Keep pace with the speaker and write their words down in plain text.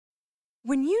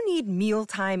When you need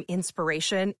mealtime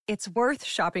inspiration, it's worth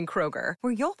shopping Kroger,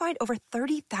 where you'll find over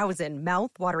 30,000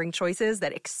 mouth-watering choices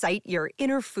that excite your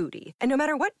inner foodie. And no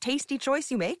matter what tasty choice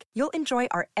you make, you'll enjoy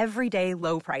our everyday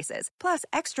low prices, plus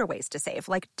extra ways to save,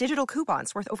 like digital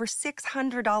coupons worth over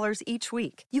 $600 each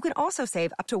week. You can also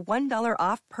save up to $1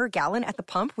 off per gallon at the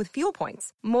pump with fuel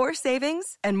points. More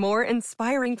savings and more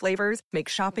inspiring flavors make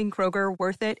shopping Kroger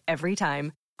worth it every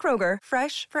time. Kroger,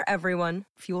 fresh for everyone.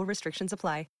 Fuel restrictions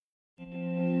apply.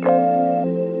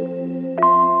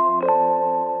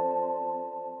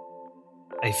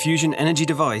 A fusion energy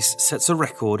device sets a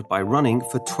record by running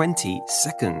for 20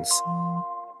 seconds.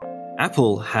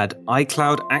 Apple had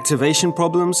iCloud activation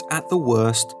problems at the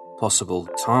worst possible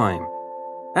time.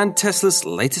 And Tesla's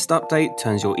latest update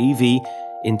turns your EV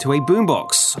into a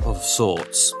boombox of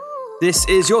sorts. This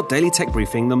is your Daily Tech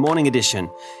Briefing, the morning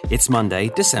edition. It's Monday,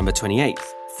 December 28th.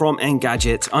 From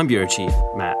Engadget, I'm Bureau Chief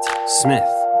Matt Smith.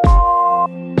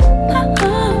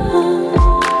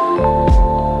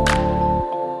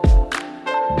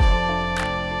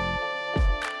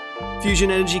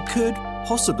 Fusion energy could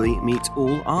possibly meet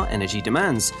all our energy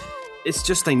demands. It's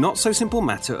just a not-so-simple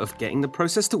matter of getting the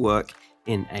process to work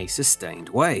in a sustained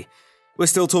way. We're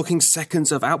still talking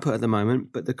seconds of output at the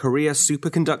moment, but the Korea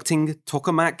superconducting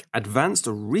tokamak advanced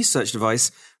research device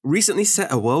recently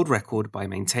set a world record by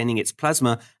maintaining its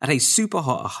plasma at a super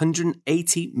hot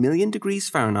 180 million degrees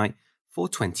Fahrenheit for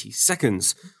 20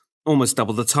 seconds, almost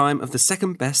double the time of the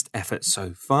second best effort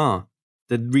so far.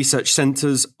 The research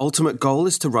center's ultimate goal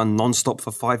is to run non-stop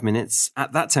for 5 minutes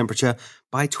at that temperature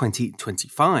by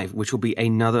 2025, which will be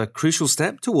another crucial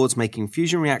step towards making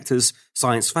fusion reactors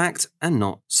science fact and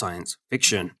not science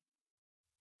fiction.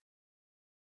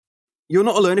 You're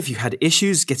not alone if you had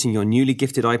issues getting your newly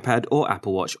gifted iPad or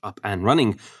Apple Watch up and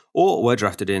running, or were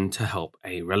drafted in to help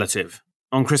a relative.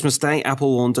 On Christmas Day,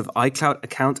 Apple warned of iCloud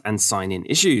account and sign-in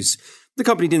issues. The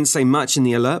company didn't say much in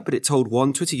the alert, but it told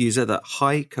one Twitter user that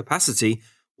high capacity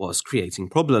was creating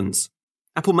problems.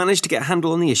 Apple managed to get a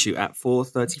handle on the issue at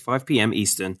 4:35 p.m.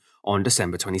 Eastern on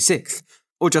December 26th,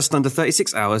 or just under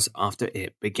 36 hours after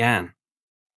it began.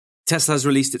 Tesla has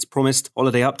released its promised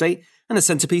holiday update, and the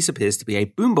centerpiece appears to be a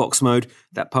boombox mode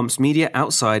that pumps media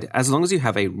outside as long as you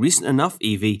have a recent enough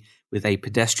EV with a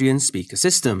pedestrian speaker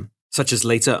system, such as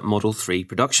later Model 3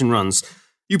 production runs.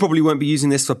 You probably won't be using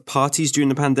this for parties during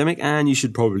the pandemic, and you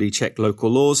should probably check local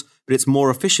laws, but it's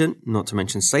more efficient, not to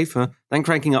mention safer, than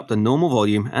cranking up the normal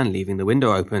volume and leaving the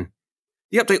window open.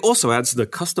 The update also adds the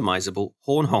customizable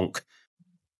horn honk.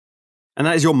 And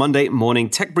that is your Monday morning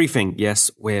tech briefing. Yes,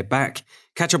 we're back.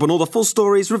 Catch up on all the full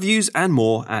stories, reviews, and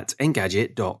more at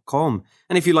Engadget.com.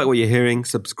 And if you like what you're hearing,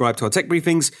 subscribe to our tech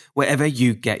briefings wherever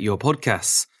you get your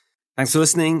podcasts. Thanks for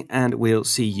listening, and we'll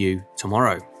see you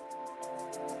tomorrow.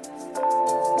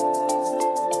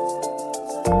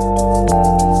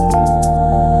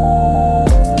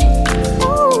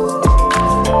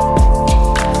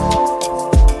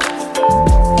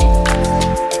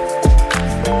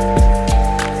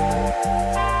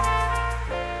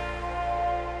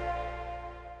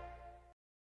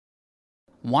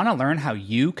 Want to learn how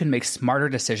you can make smarter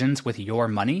decisions with your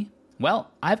money? Well,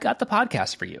 I've got the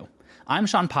podcast for you. I'm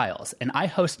Sean Piles, and I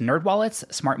host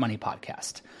NerdWallet's Smart Money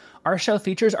Podcast. Our show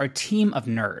features our team of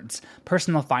nerds,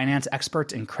 personal finance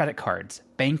experts in credit cards,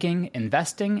 banking,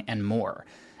 investing, and more.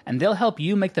 And they'll help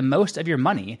you make the most of your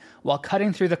money while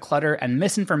cutting through the clutter and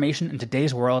misinformation in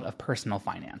today's world of personal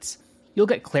finance. You'll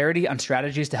get clarity on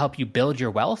strategies to help you build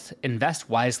your wealth, invest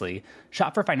wisely,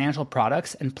 shop for financial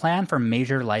products, and plan for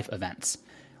major life events.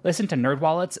 Listen to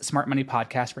NerdWallet's Smart Money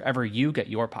Podcast wherever you get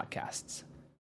your podcasts.